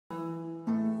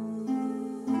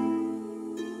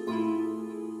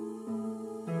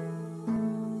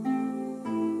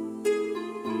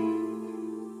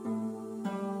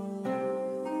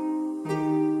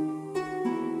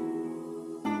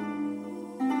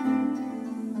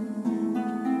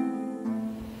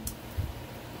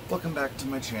Welcome back to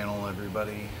my channel,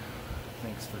 everybody.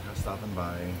 Thanks for stopping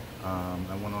by.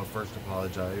 I want to first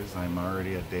apologize. I'm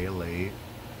already a day late.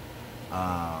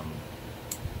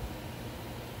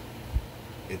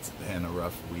 It's been a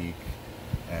rough week,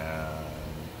 and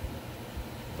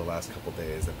the last couple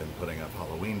days I've been putting up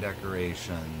Halloween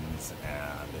decorations,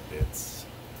 and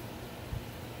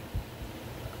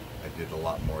I did a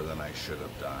lot more than I should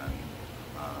have done.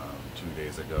 2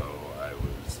 days ago I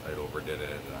overdid it,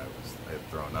 and I had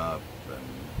thrown up, and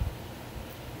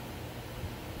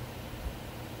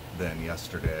then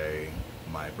yesterday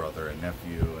my brother and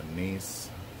nephew and niece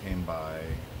came by,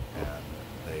 and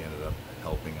they ended up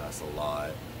helping us a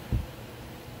lot,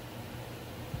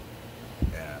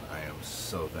 and I am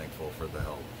so thankful for the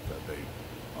help that they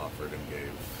offered and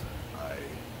gave. I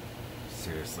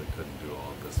seriously couldn't do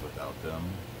all of this without them,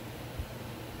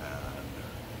 and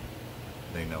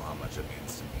they know how much it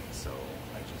means to me, so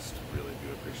I just really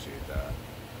do appreciate that.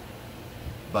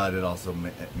 But it also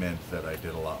meant that I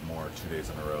did a lot more 2 days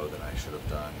in a row than I should have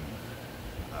done.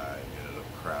 I ended up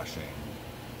crashing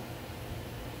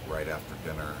right after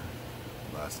dinner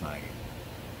last night,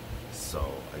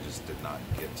 so I just did not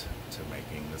get to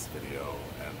making this video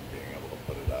and being able to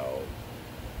put it out.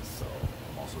 So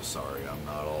I'm also sorry I'm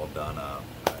not all done up.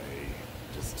 I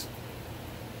just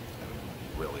am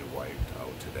really wiped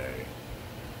out today.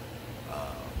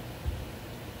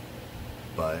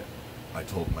 But I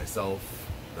told myself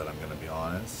that I'm going to be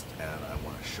honest, and I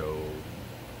want to show,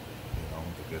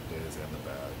 the good days and the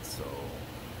bad. So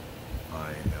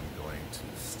I am going to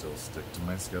still stick to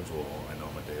my schedule. I know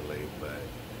I'm a day late, but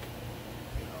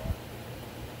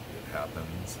it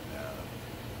happens, and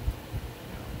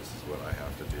this is what I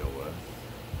have to deal with.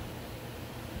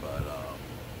 But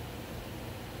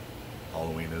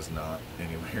Halloween is not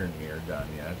anywhere near done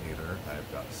yet either. I've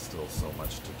got still so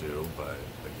much to do, but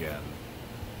again,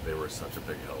 they were such a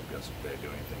big help yesterday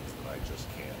doing things that I just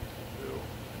can't do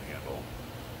and handle.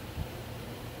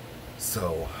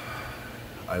 So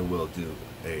I will do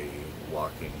a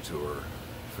walking tour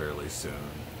fairly soon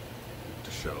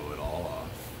to show it all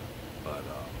off. But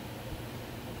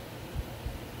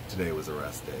today was a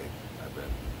rest day. I've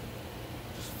been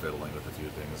just fiddling with a few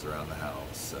things around the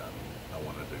house, and I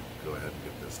wanted to go ahead and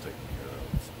get this taken care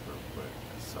of real quick.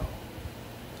 So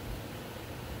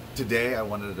today I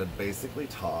wanted to basically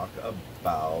talk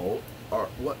about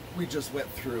what we just went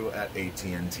through at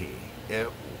AT&T. It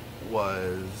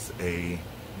was a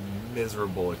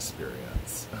miserable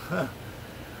experience.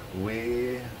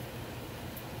 We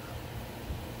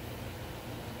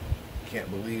can't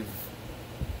believe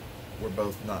we're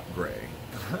both not gray.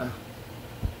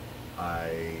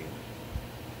 I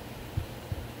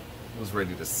was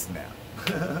ready to snap.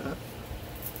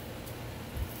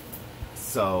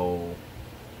 So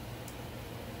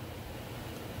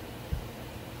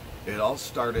it all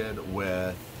started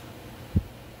with,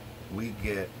 we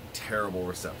get terrible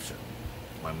reception,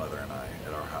 my mother and I,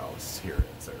 at our house here in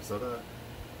Sarasota.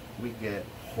 We get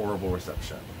horrible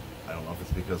reception. I don't know if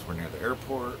it's because we're near the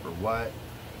airport or what,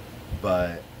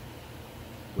 but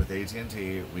with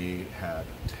AT&T we had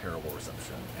terrible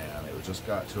reception, and it just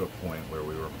got to a point where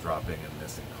we were dropping and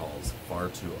missing calls far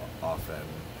too often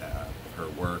at her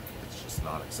work. It's just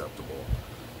not acceptable.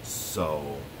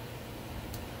 So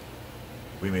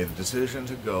we made the decision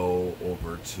to go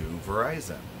over to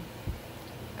Verizon,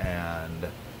 and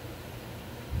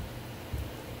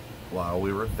while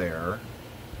we were there,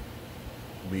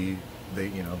 they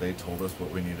told us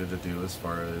what we needed to do as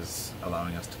far as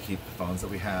allowing us to keep the phones that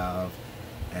we have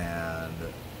and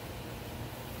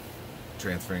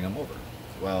transferring them over.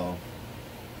 Well,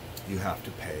 you have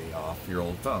to pay off your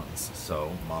old phones.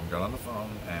 So Mom got on the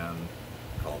phone and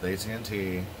called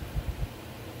AT&T,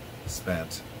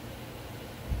 spent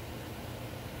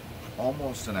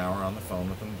almost an hour on the phone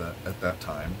with them at that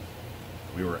time.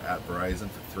 We were at Verizon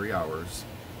for 3 hours.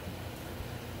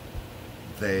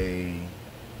 We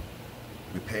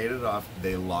paid it off.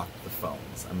 They locked the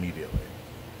phones immediately.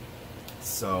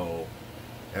 So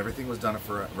everything was done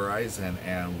for Verizon,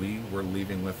 and we were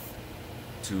leaving with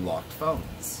 2 locked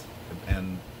phones.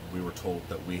 And we were told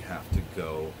that we have to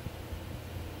go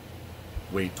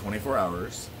wait 24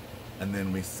 hours, and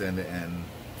then we send it in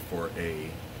for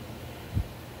a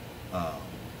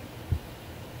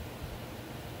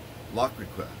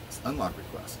unlock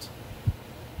request.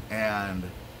 And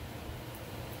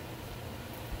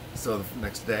so the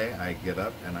next day I get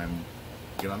up and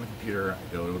get on the computer,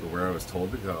 I go to where I was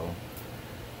told to go.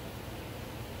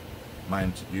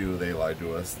 Mind you, they lied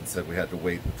to us and said we had to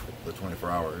wait the 24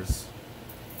 hours,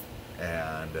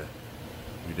 and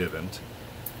we didn't.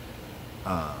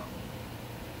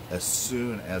 As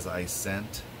soon as I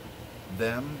sent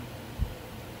them.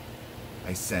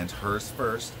 I sent hers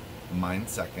first, mine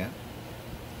second.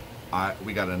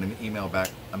 We got an email back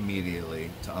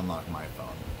immediately to unlock my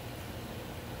phone,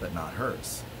 but not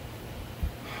hers.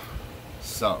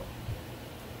 So,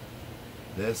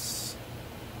 this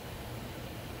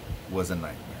was a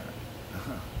nightmare.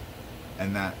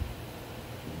 And that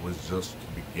was just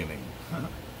the beginning.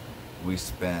 We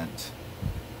spent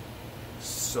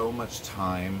so much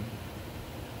time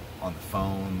on the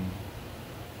phone,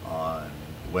 on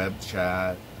web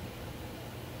chat,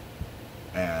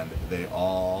 and they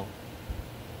all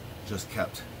just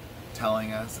kept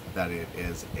telling us that it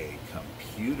is a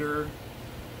computer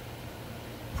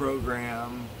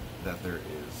program, that there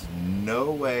is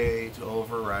no way to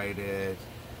override it,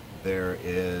 there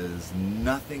is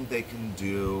nothing they can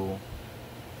do,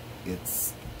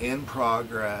 it's in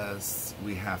progress,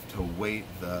 we have to wait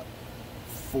the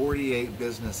 48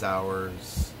 business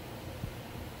hours,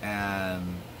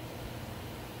 and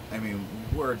I mean,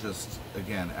 we're just,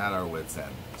 again, at our wits'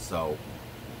 end. So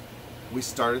we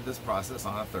started this process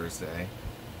on a Thursday.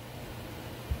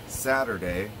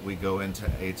 Saturday, we go into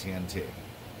AT&T.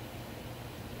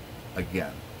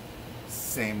 Again,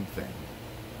 same thing.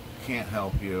 Can't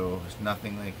help you. There's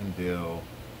nothing they can do.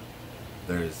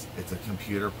 It's a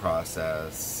computer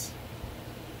process.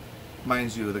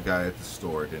 Mind you, the guy at the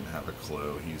store didn't have a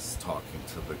clue. He's talking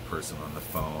to the person on the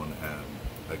phone, and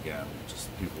again, just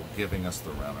people giving us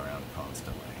the runaround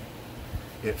constantly.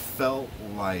 It felt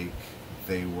like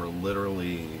they were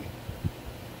literally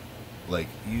like,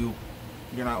 you're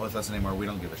not with us anymore, we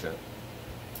don't give a shit.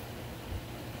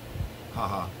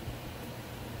 Haha.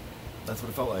 That's what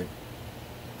it felt like.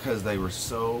 Because they were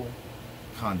so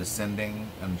condescending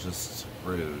and just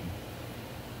rude.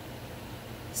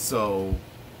 So,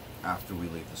 after we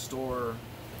leave the store,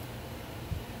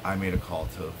 I made a call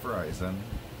to Verizon.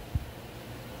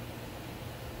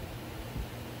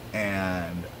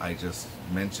 And I just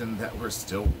mentioned that we're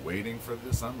still waiting for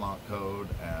this unlock code,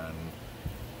 and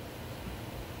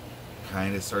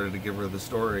kind of started to give her the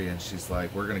story, and she's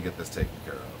like, we're going to get this taken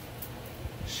care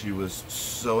of. She was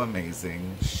so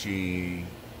amazing. She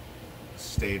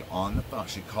stayed on the phone.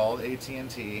 She called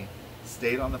AT&T,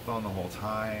 stayed on the phone the whole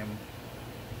time,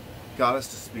 got us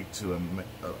to speak to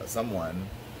someone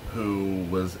who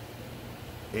was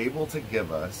able to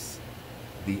give us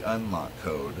the unlock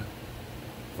code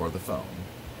for the phone,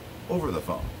 over the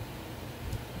phone,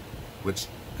 which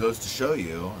goes to show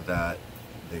you that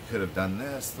they could have done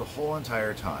this the whole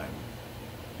entire time.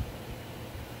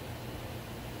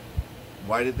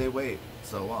 Why did they wait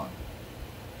so long?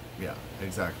 Yeah,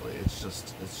 exactly. It's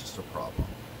just a problem.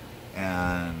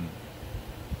 And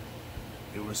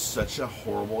it was such a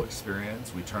horrible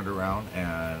experience. We turned around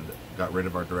and got rid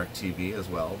of our DirecTV as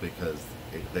well, because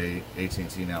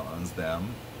AT&T now owns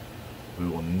them. We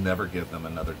will never give them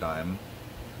another dime.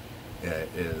 It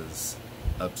is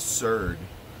absurd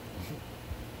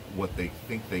what they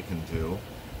think they can do.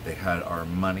 They had our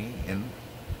money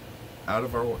out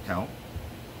of our account.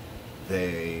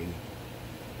 They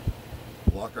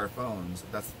block our phones.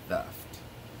 That's theft.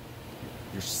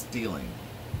 You're stealing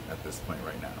at this point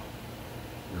right now.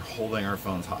 You're holding our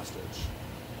phones hostage.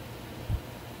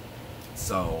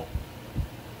 So,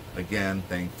 again,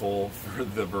 thankful for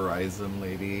the Verizon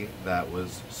lady. That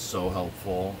was so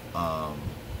helpful.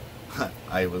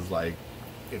 I was like,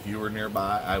 if you were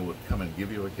nearby, I would come and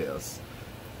give you a kiss.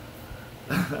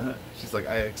 She's like,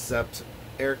 I accept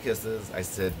air kisses. I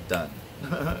said, done.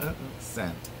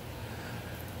 Sent.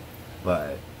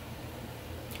 But,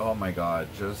 oh my God,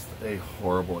 just a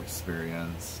horrible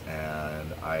experience.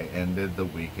 And I ended the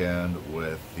weekend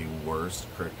with the worst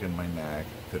crick in my neck.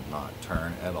 Could not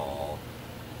turn at all.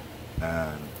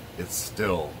 And it's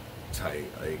still tight.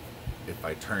 Like, if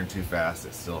I turn too fast,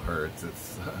 it still hurts.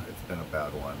 It's been a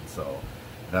bad one. So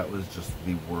that was just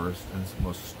the worst and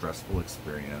most stressful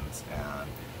experience. And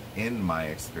in my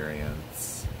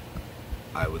experience,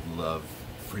 I would love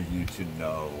for you to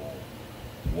know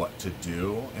what to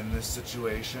do in this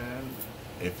situation.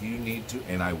 If you need to,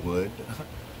 and I would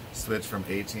switch from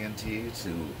AT&T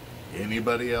to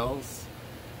anybody else,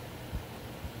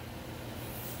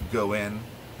 go in,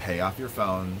 pay off your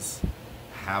phones,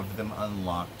 have them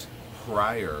unlocked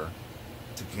prior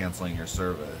to canceling your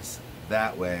service.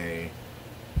 That way,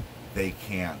 they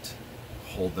can't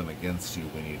hold them against you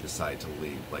when you decide to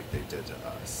leave like they did to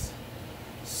us.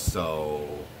 So,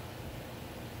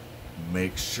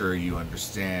 make sure you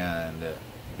understand,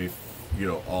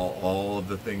 all of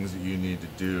the things that you need to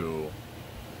do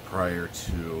prior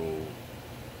to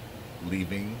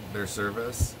leaving their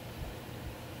service.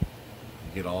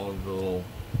 Get all of the little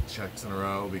checks in a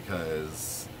row,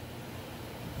 because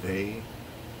they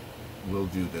will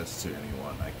do this to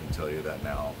anyone. I can tell you that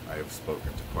now. I have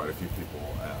spoken to quite a few people,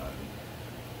 and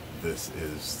this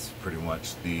is pretty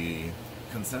much the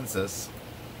consensus.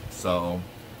 So,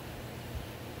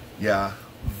 yeah,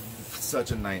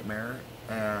 such a nightmare,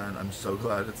 and I'm so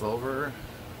glad it's over.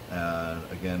 And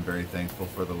again, very thankful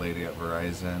for the lady at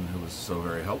Verizon who was so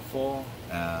very helpful,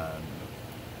 and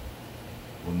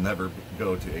will never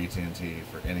go to AT&T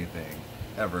for anything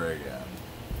ever again.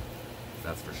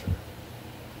 That's for sure.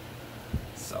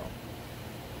 So,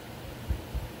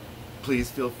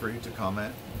 please feel free to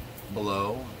comment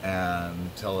below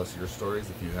and tell us your stories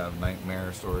if you have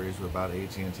nightmare stories about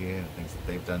AT&T and things that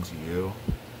they've done to you.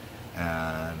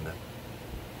 And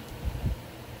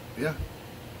yeah,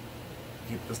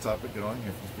 keep this topic going if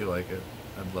you feel like it.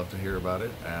 I'd love to hear about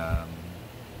it and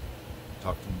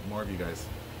talk to more of you guys.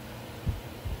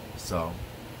 So,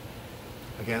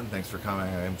 again, thanks for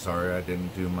coming. I'm sorry I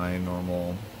didn't do my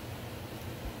normal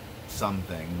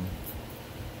something,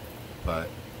 but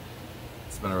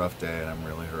it's been a rough day and I'm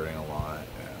really hurting a lot,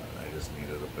 and I just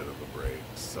needed a bit of a break.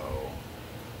 So,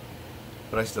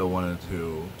 but I still wanted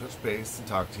to touch base and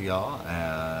talk to y'all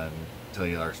and tell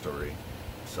you our story.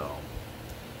 So,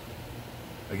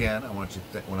 again, I want to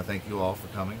thank you all for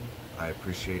coming. I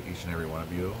appreciate each and every one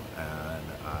of you, and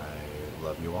I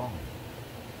love you all.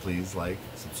 Please like,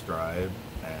 subscribe,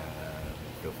 and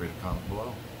feel free to comment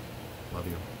below. Love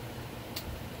you.